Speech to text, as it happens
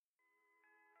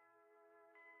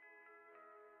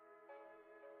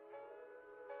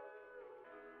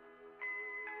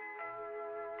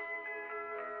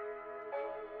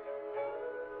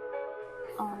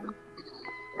Um,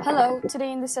 Hello,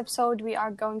 today in this episode we are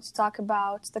going to talk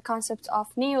about the concept of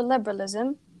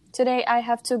neoliberalism. Today I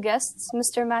have two guests,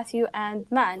 Mr. Matthew and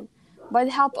Man. By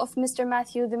the help of Mr.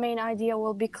 Matthew, the main idea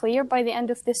will be clear by the end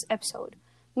of this episode.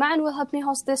 Man will help me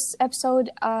host this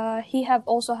episode. He have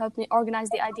also helped me organize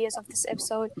the ideas of this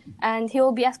episode, and he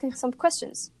will be asking some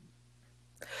questions.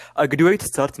 A good way to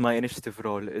start my initiative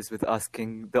role is with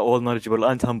asking the all-knowledgeable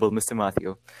and humble Mr.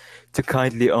 Matthew to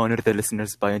kindly honor the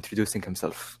listeners by introducing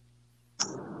himself.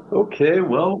 Okay,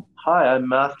 well, hi, I'm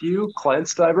Matthew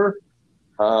Kleinsteiber.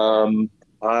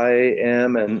 I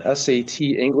am an SAT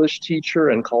English teacher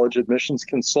and college admissions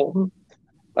consultant.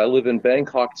 I live in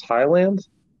Bangkok, Thailand.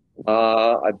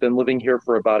 I've been living here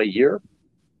for about a year,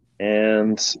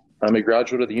 and I'm a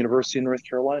graduate of the University of North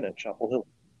Carolina at Chapel Hill.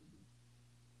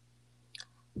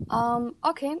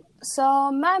 Okay, so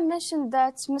Matt mentioned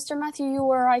that, Mr. Matthew, you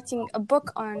were writing a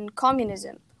book on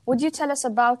communism. Would you tell us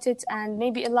about it and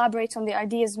maybe elaborate on the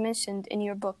ideas mentioned in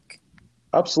your book?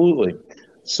 Absolutely.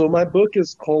 So my book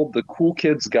is called The Cool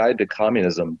Kid's Guide to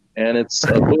Communism, and it's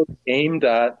a book aimed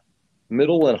at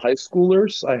middle and high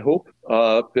schoolers, I hope,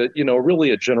 but,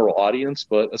 really a general audience,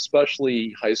 but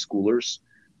especially high schoolers,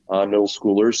 middle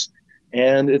schoolers.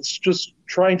 And it's just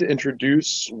trying to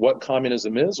introduce what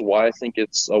communism is, why I think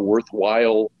it's a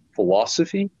worthwhile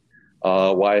philosophy,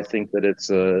 why I think that it's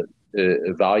a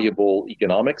valuable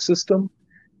economic system.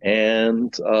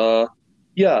 And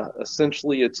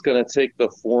essentially it's going to take the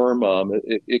form,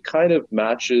 it kind of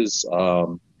matches,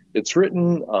 it's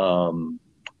written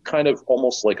kind of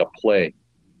almost like a play.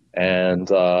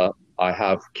 And I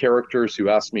have characters who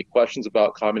ask me questions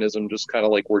about communism, just kind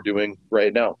of like we're doing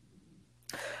right now.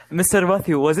 Mr.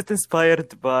 Matthew, was it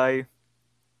inspired by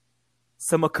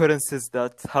some occurrences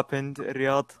that happened in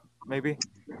Riyadh, maybe?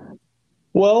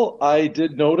 Well, I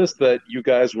did notice that you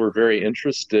guys were very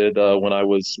interested when I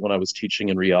was teaching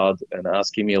in Riyadh and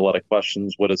asking me a lot of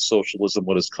questions. What is socialism?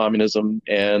 What is communism?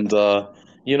 And I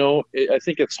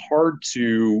think it's hard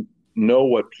to know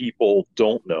what people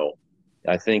don't know.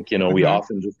 I think we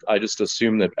often I just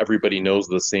assume that everybody knows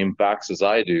the same facts as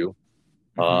I do,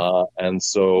 and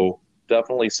so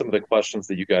definitely some of the questions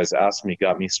that you guys asked me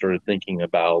got me started thinking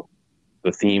about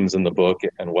the themes in the book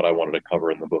and what I wanted to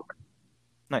cover in the book.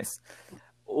 Nice.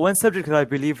 One subject that I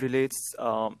believe relates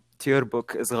to your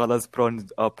book is Ghala's pro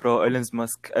Elon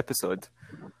Musk episode.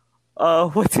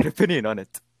 What's your opinion on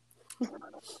it?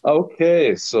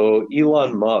 Okay, so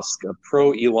Elon Musk, a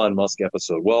pro Elon Musk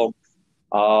episode. Well,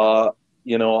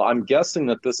 I'm guessing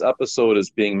that this episode is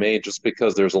being made just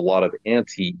because there's a lot of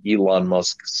anti-Elon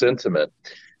Musk sentiment.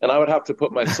 And I would have to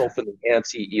put myself in the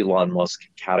anti-Elon Musk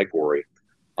category.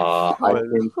 I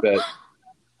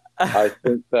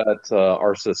think that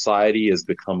our society has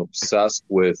become obsessed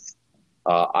with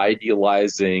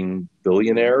idealizing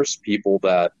billionaires, people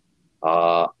that,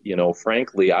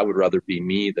 frankly, I would rather be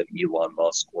me than Elon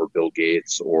Musk or Bill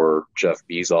Gates or Jeff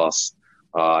Bezos.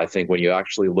 I think when you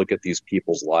actually look at these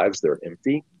people's lives, they're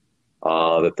empty,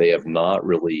 that they have not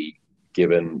really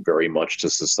given very much to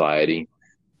society.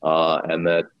 And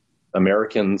that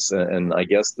Americans, and I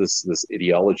guess this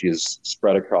ideology is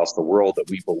spread across the world, that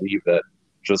we believe that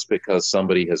just because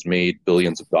somebody has made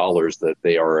billions of dollars, that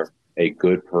they are a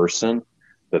good person,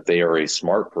 that they are a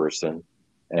smart person,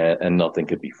 and nothing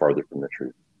could be farther from the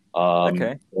truth.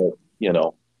 Okay. But,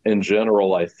 in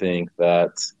general, I think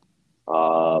that,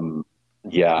 I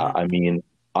mean,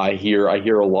 I hear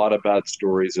a lot of bad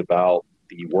stories about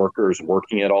the workers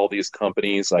working at all these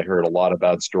companies. I heard a lot of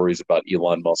bad stories about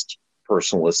Elon Musk's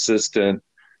personal assistant,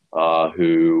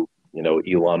 who,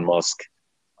 Elon Musk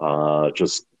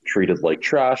just treated like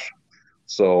trash.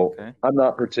 So I'm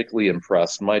not particularly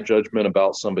impressed. My judgment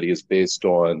about somebody is based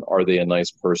on, are they a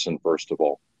nice person, first of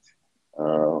all?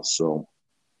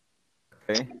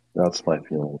 That's my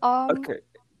feeling.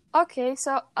 Okay,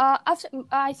 so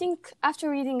after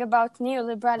reading about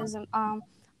neoliberalism,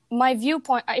 my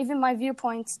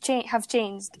viewpoints have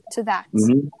changed to that.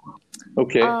 Mm-hmm.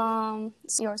 Okay.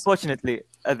 Yours. Fortunately,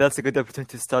 that's a good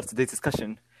opportunity to start today's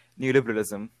discussion.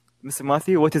 Neoliberalism. Mr.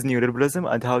 Matthew, what is neoliberalism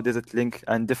and how does it link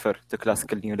and differ to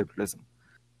classical neoliberalism?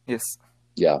 Yes.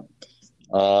 Yeah.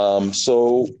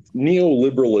 So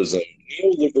neoliberalism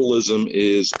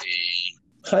is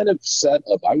a kind of set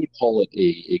of, I would call it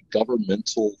a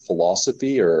governmental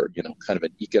philosophy, or, kind of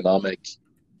an economic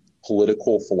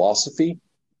political philosophy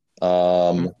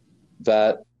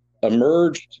that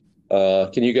emerged.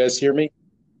 Can you guys hear me?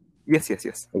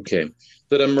 Yes. Okay.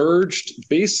 That emerged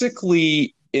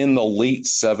basically in the late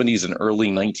 70s and early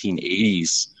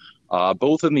 1980s,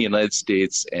 both in the United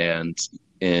States and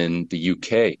in the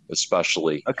UK,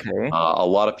 especially. Okay. A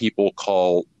lot of people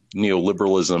call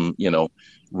neoliberalism,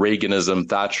 Reaganism,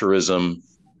 Thatcherism,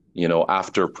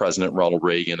 after President Ronald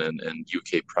Reagan and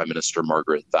UK Prime Minister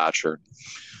Margaret Thatcher.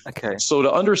 Okay. So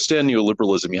to understand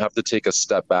neoliberalism, you have to take a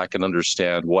step back and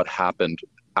understand what happened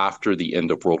after the end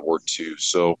of World War II.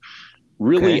 So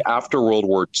really, after World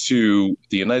War II,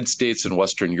 the United States and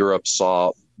Western Europe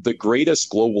saw the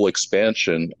greatest global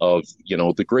expansion of,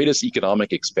 the greatest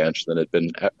economic expansion that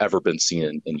had ever been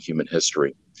seen in human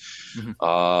history.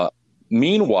 Mm-hmm.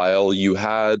 Meanwhile, you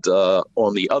had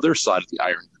on the other side of the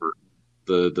Iron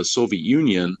Curtain, the Soviet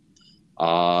Union,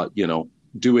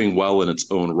 doing well in its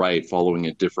own right, following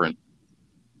a different,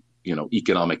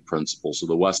 economic principle. So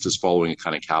the West is following a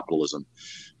kind of capitalism.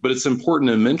 But it's important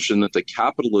to mention that the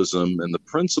capitalism and the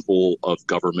principle of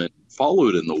government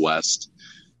followed in the West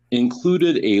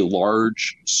included a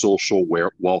large social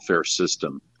welfare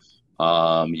system.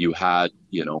 You had,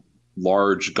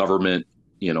 large government,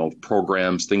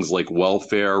 programs, things like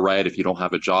welfare, right? If you don't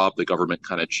have a job, the government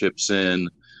kind of chips in,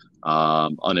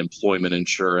 unemployment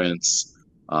insurance,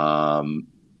 a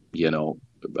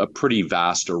pretty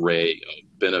vast array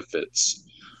of benefits.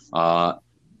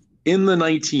 In the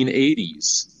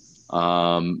 1980s,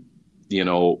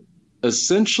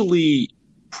 essentially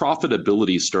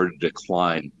profitability started to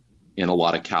decline in a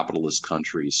lot of capitalist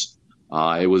countries.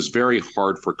 It was very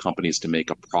hard for companies to make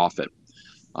a profit.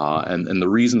 And the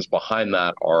reasons behind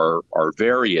that are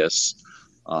various,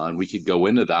 and we could go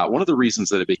into that. One of the reasons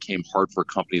that it became hard for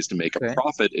companies to make a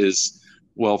profit is,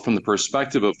 well, from the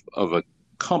perspective of a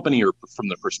company or from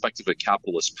the perspective of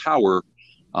capitalist power,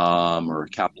 or a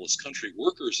capitalist country,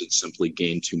 workers had simply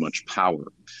gained too much power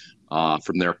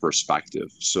from their perspective.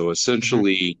 So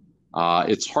essentially,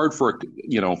 it's hard for,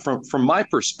 from my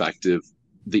perspective,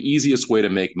 the easiest way to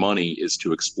make money is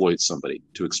to exploit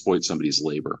somebody's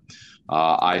labor.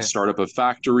 I start up a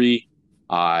factory,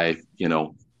 I,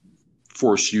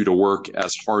 force you to work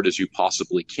as hard as you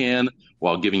possibly can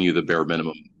while giving you the bare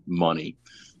minimum money.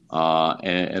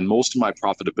 And most of my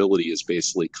profitability is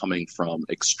basically coming from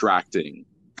extracting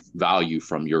value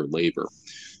from your labor.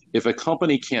 If a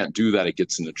company can't do that, it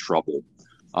gets into trouble.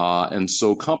 And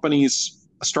so companies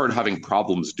started having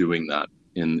problems doing that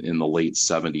in the late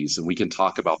 70s, and we can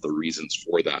talk about the reasons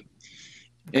for that.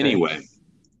 Anyway,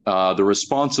 the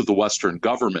response of the Western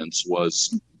governments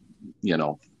was,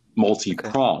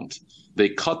 multi-pronged. They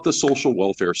cut the social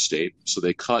welfare state, so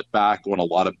they cut back on a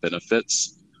lot of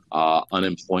benefits,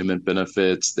 unemployment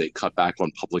benefits. They cut back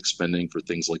on public spending for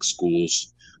things like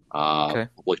schools,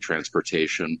 public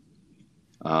transportation.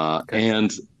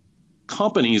 And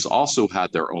companies also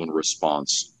had their own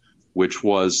response, which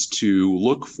was to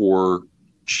look for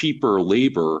cheaper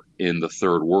labor in the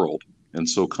third world. And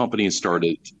so companies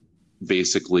started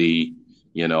basically,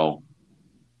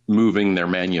 moving their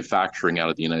manufacturing out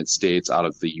of the United States, out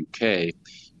of the UK,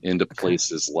 into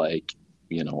places like,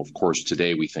 of course,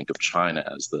 today we think of China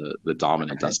as the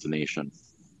dominant destination.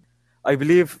 I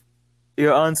believe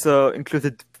your answer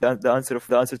included the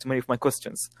answer to many of my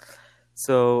questions.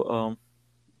 So,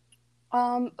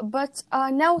 but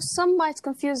now some might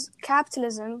confuse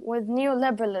capitalism with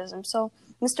neoliberalism. So,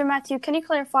 Mr. Matthew, can you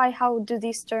clarify how do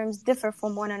these terms differ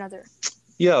from one another?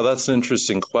 Yeah, that's an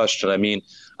interesting question. I mean,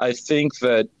 I think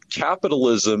that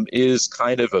capitalism is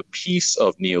kind of a piece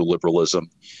of neoliberalism.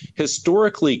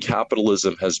 Historically,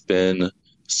 capitalism has been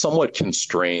somewhat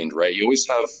constrained, right? You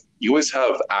always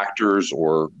have actors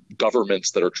or governments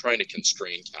that are trying to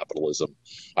constrain capitalism.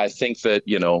 I think that,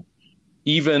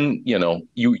 even,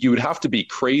 you would have to be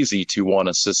crazy to want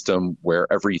a system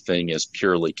where everything is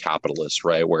purely capitalist,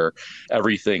 right? Where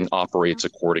everything operates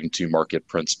according to market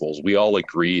principles. We all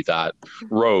agree that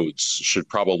roads should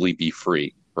probably be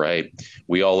free, right?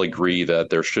 We all agree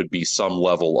that there should be some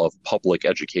level of public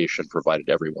education provided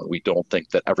to everyone. We don't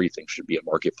think that everything should be a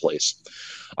marketplace.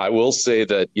 I will say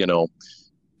that,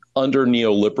 under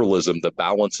neoliberalism, the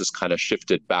balance has kind of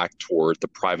shifted back toward the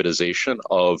privatization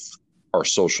of our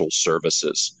social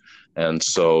services. And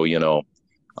so,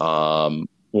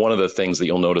 one of the things that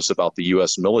you'll notice about the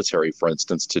U.S. military, for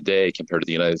instance, today compared to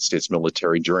the United States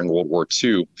military during World War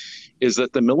II, is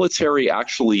that the military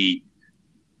actually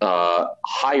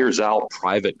hires out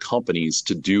private companies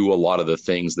to do a lot of the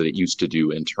things that it used to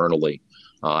do internally.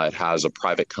 It has a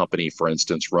private company, for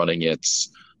instance, running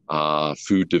its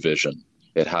food division.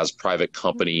 It has private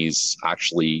companies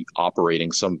actually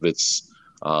operating some of its,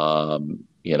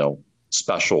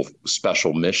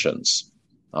 special missions.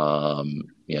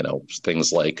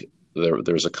 Things like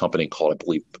there's a company called, I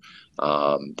believe,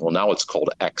 now it's called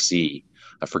XE.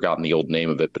 I've forgotten the old name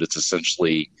of it, but it's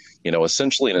essentially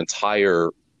an entire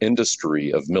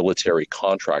industry of military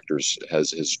contractors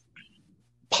has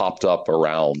popped up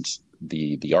around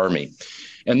the army.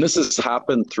 And this has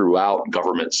happened throughout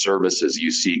government services.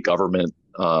 You see government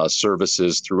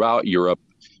services throughout Europe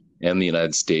and the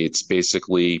United States.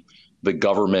 Basically, the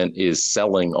government is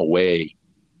selling away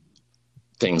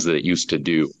things that it used to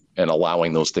do and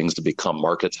allowing those things to become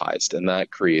marketized. And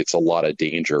that creates a lot of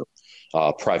danger.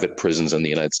 Private prisons in the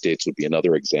United States would be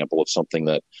another example of something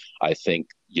that I think,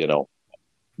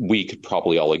 we could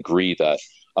probably all agree that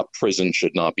a prison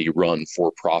should not be run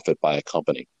for profit by a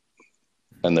company.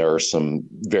 And there are some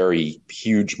very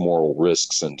huge moral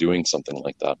risks in doing something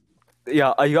like that.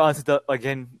 Yeah, you answered that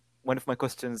again. One of my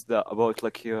questions about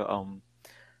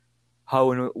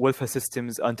how welfare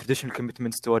systems and traditional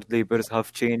commitments toward laborers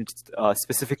have changed,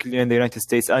 specifically in the United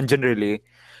States and generally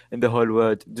in the whole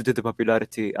world due to the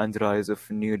popularity and rise of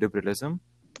neoliberalism.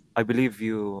 I believe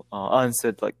you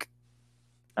answered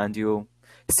and you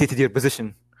stated your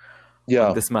position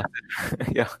on this matter.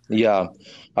 Yeah.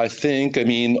 I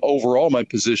mean, overall, my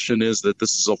position is that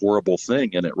this is a horrible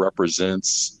thing, and it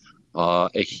represents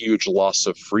a huge loss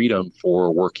of freedom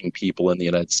for working people in the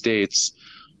United States.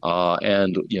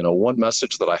 And one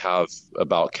message that I have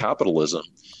about capitalism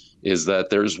is that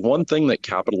there's one thing that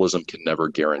capitalism can never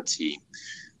guarantee.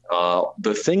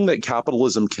 The thing that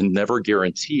capitalism can never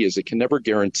guarantee is it can never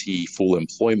guarantee full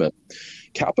employment.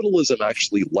 Capitalism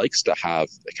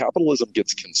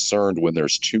gets concerned when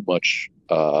there's too much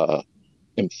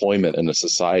employment in a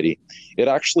society. It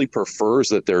actually prefers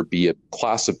that there be a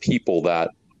class of people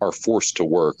that are forced to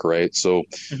work, right? So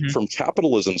from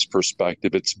capitalism's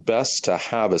perspective, it's best to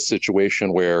have a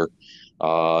situation where,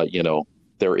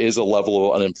 there is a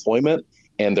level of unemployment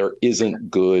and there isn't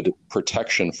good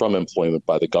protection from employment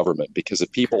by the government. Because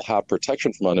if people have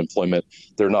protection from unemployment,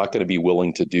 they're not going to be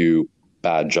willing to do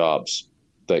bad jobs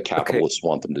that capitalists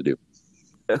want them to do.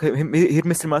 Okay, here,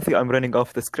 Mr. Matthew, I'm running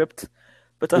off the script,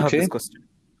 but I have this question.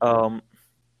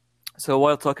 So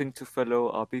while talking to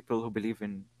fellow people who believe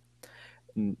in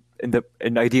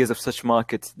ideas of such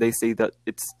markets, they say that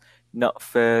it's not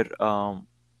fair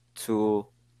to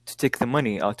take the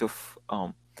money out of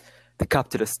the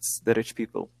capitalists, the rich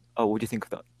people. What do you think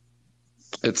of that?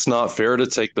 It's not fair to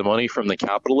take the money from the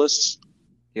capitalists?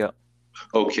 Yeah.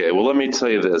 Okay, well, let me tell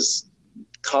you this.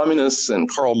 Communists and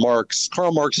Karl Marx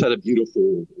had a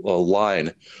beautiful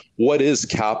line. What is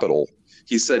capital?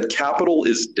 He said, capital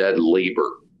is dead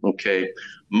labor. Okay.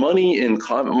 Money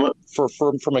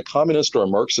from a communist or a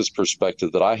Marxist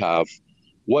perspective that I have,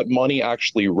 what money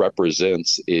actually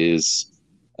represents is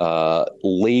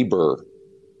labor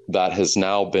that has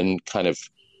now been kind of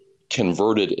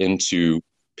converted into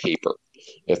paper,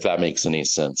 if that makes any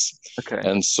sense. Okay.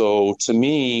 And so to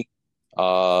me,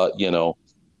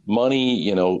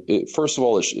 money, first of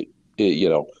all,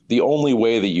 the only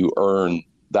way that you earn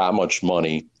that much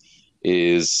money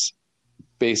is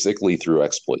basically through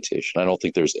exploitation. I don't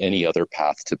think there's any other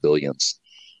path to billions.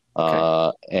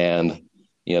 Okay. And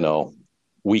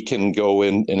we can go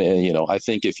in and I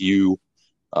think if you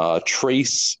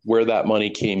trace where that money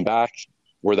came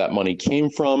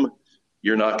from,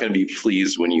 you're not going to be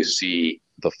pleased when you see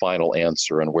the final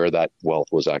answer and where that wealth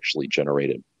was actually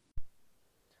generated.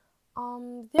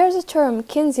 There's a term,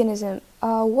 Keynesianism.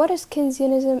 What is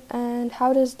Keynesianism and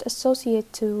how does it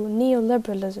associate to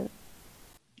neoliberalism?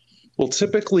 Well,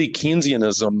 typically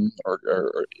Keynesianism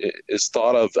is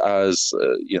thought of as,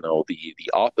 the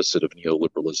opposite of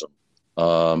neoliberalism.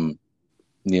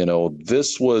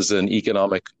 This was an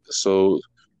economic, so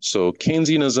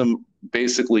Keynesianism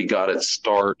basically got its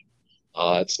start.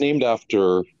 It's named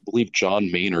after, I believe,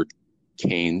 John Maynard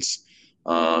Keynes,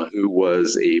 who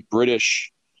was a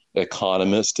British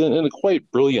economist and a quite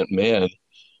brilliant man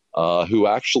who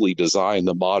actually designed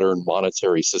the modern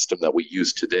monetary system that we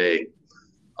use today.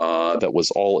 That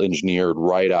was all engineered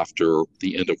right after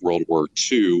the end of World War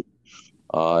II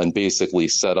and basically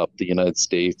set up the United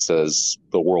States as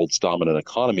the world's dominant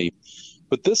economy.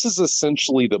 But this is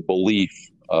essentially the belief,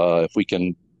 if we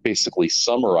can basically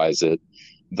summarize it,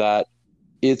 that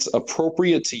it's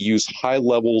appropriate to use high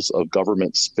levels of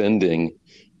government spending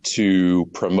to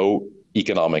promote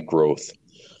economic growth.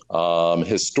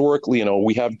 Historically,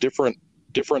 we have different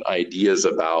ideas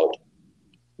about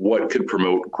what could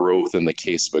promote growth in the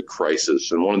case of a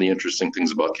crisis. And one of the interesting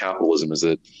things about capitalism is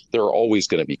that there are always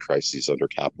going to be crises under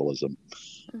capitalism.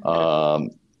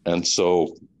 And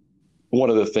so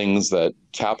one of the things that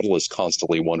capitalists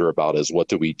constantly wonder about is what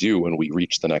do we do when we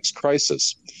reach the next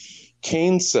crisis?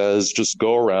 Keynes says just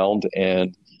go around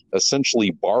and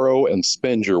essentially borrow and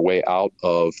spend your way out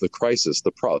of the crisis.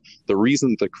 The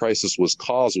reason the crisis was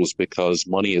caused was because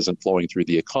money isn't flowing through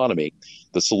the economy.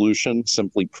 The solution,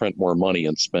 simply print more money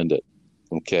and spend it.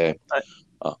 Okay.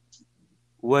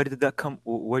 where did that come?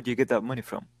 Where do you get that money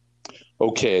from?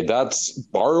 Okay, that's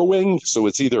borrowing. So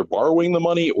it's either borrowing the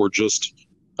money or just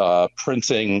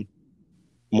printing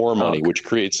more money, Okay. which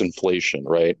creates inflation,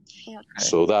 right? Yeah.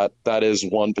 So that is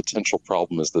one potential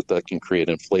problem, is that can create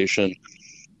inflation.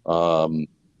 And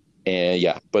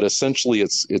yeah, but essentially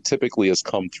it typically has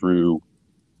come through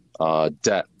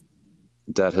debt.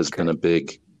 Debt has been a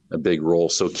big role.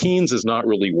 So Keynes is not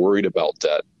really worried about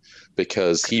debt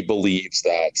because he believes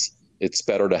that it's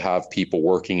better to have people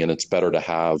working and it's better to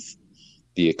have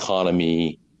the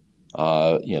economy,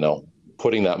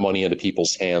 putting that money into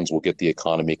people's hands will get the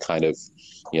economy kind of,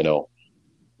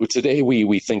 today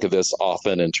we think of this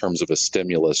often in terms of a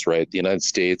stimulus, right? The United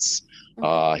States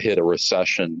hit a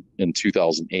recession in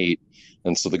 2008,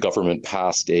 and so the government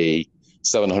passed a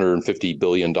 $750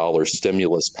 billion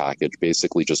stimulus package,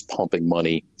 basically just pumping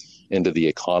money into the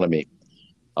economy.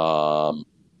 And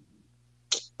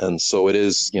so it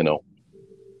is,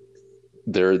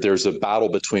 there's a battle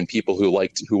between people who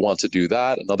want to do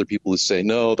that and other people who say,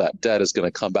 no, that debt is going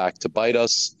to come back to bite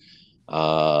us.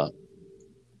 Not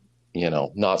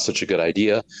such a good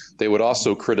idea. They would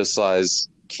also criticize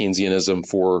Keynesianism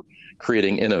for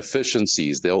creating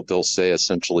inefficiencies. They'll say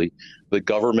essentially the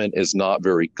government is not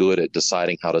very good at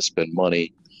deciding how to spend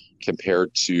money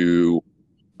compared to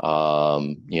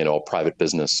private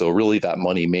business. So really that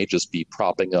money may just be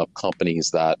propping up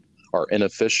companies that are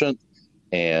inefficient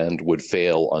and would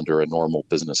fail under a normal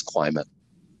business climate.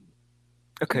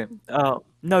 Okay.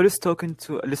 Now let's talk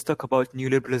about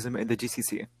neoliberalism in the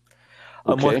GCC.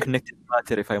 A more connected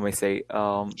matter, if I may say.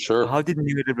 Sure. How did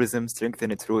neoliberalism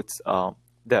strengthen its roots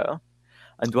there?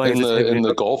 And why in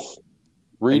the Gulf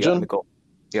region? Yeah, in the Gulf.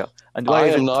 Yeah. And why I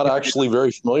am not actually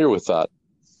very familiar with that.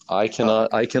 I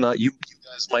cannot. You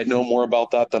guys might know more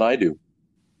about that than I do.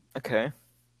 Okay.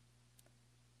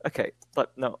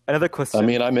 But no, another question. I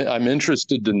mean, I'm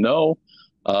interested to know.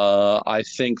 I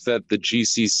think that the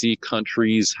GCC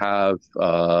countries have,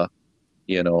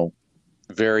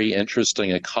 very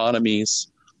interesting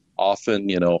economies, often,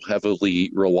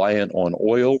 heavily reliant on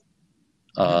oil.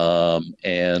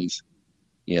 And,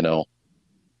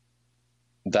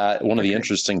 that one of the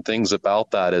interesting things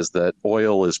about that is that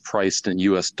oil is priced in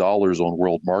US dollars on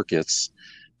world markets.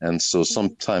 And so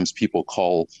sometimes people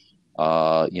call,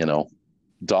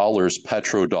 dollars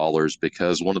petrodollars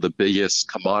because one of the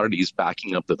biggest commodities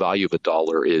backing up the value of a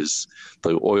dollar is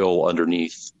the oil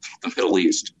underneath the Middle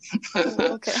East.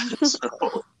 Okay. So,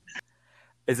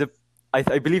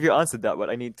 I believe you answered that, but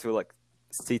I need to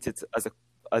state it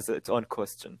as its own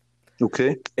question.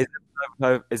 Okay.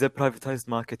 Is a privatized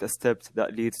market a step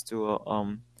that leads to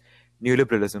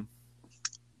neoliberalism?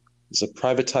 Is a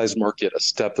privatized market a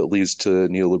step that leads to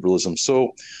neoliberalism?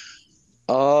 So,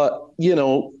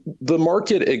 the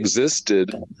market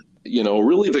existed.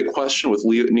 Really the question with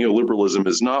neoliberalism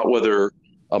is not whether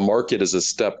a market is a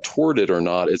step toward it or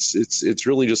not. It's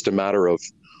really just a matter of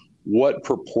what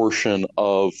proportion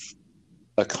of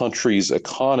a country's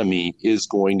economy is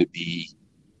going to be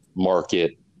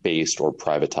market-based or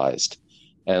privatized.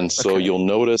 And so you'll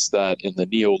notice that in the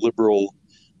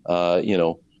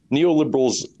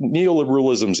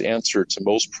neoliberalism's answer to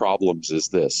most problems is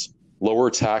this: lower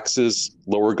taxes,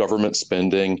 lower government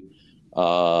spending,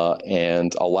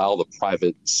 and allow the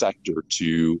private sector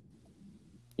to,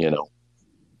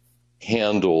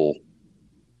 handle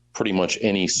pretty much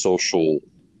any social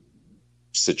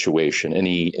situation,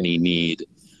 any need,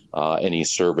 any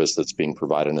service that's being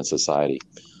provided in society.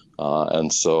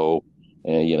 And so,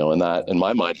 and that, in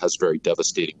my mind, has very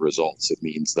devastating results. It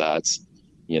means that,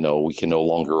 we can no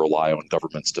longer rely on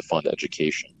governments to fund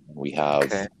education. We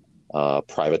have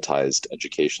privatized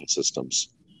education systems.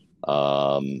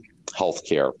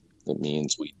 Healthcare. It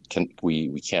means we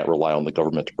can't rely on the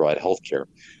government to provide healthcare,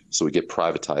 so we get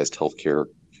privatized healthcare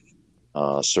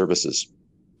services.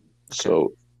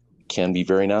 So it can be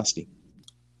very nasty.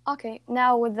 Okay,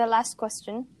 now with the last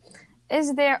question.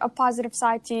 Is there a positive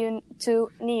side to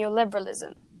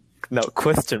neoliberalism? No,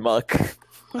 question mark.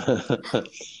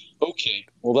 Okay,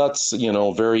 well that's,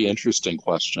 a very interesting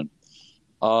question.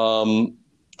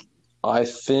 I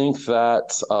think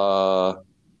that,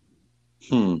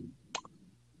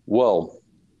 well,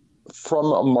 from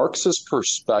a Marxist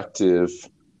perspective,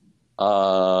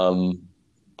 some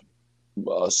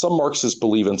Marxists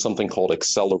believe in something called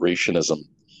accelerationism.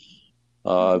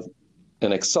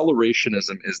 And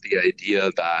accelerationism is the idea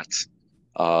that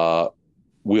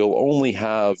we'll only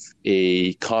have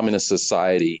a communist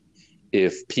society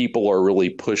if people are really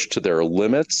pushed to their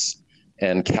limits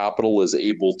and capital is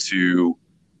able to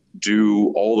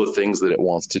do all the things that it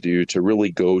wants to do to really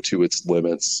go to its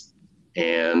limits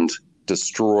and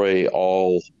destroy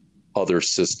all other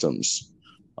systems.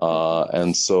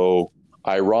 And so,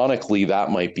 ironically,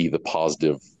 that might be the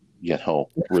positive,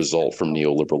 result from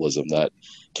neoliberalism, that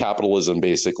capitalism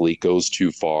basically goes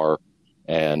too far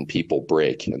and people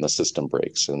break and the system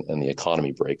breaks and the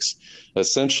economy breaks.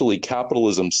 Essentially,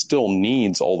 capitalism still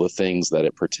needs all the things that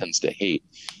it pretends to hate.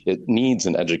 It needs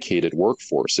an educated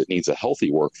workforce. It needs a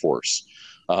healthy workforce.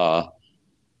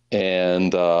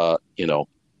 And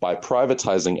by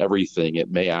privatizing everything, it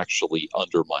may actually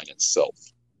undermine itself.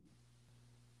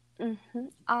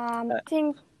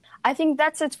 I think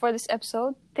that's it for this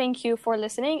episode. Thank you for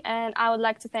listening, and I would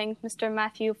like to thank Mr.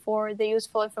 Matthew for the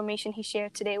useful information he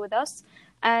shared today with us,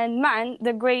 and Man,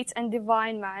 the great and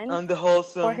divine man, And the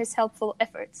wholesome. for his helpful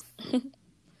efforts.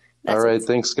 All right,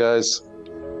 thanks, guys.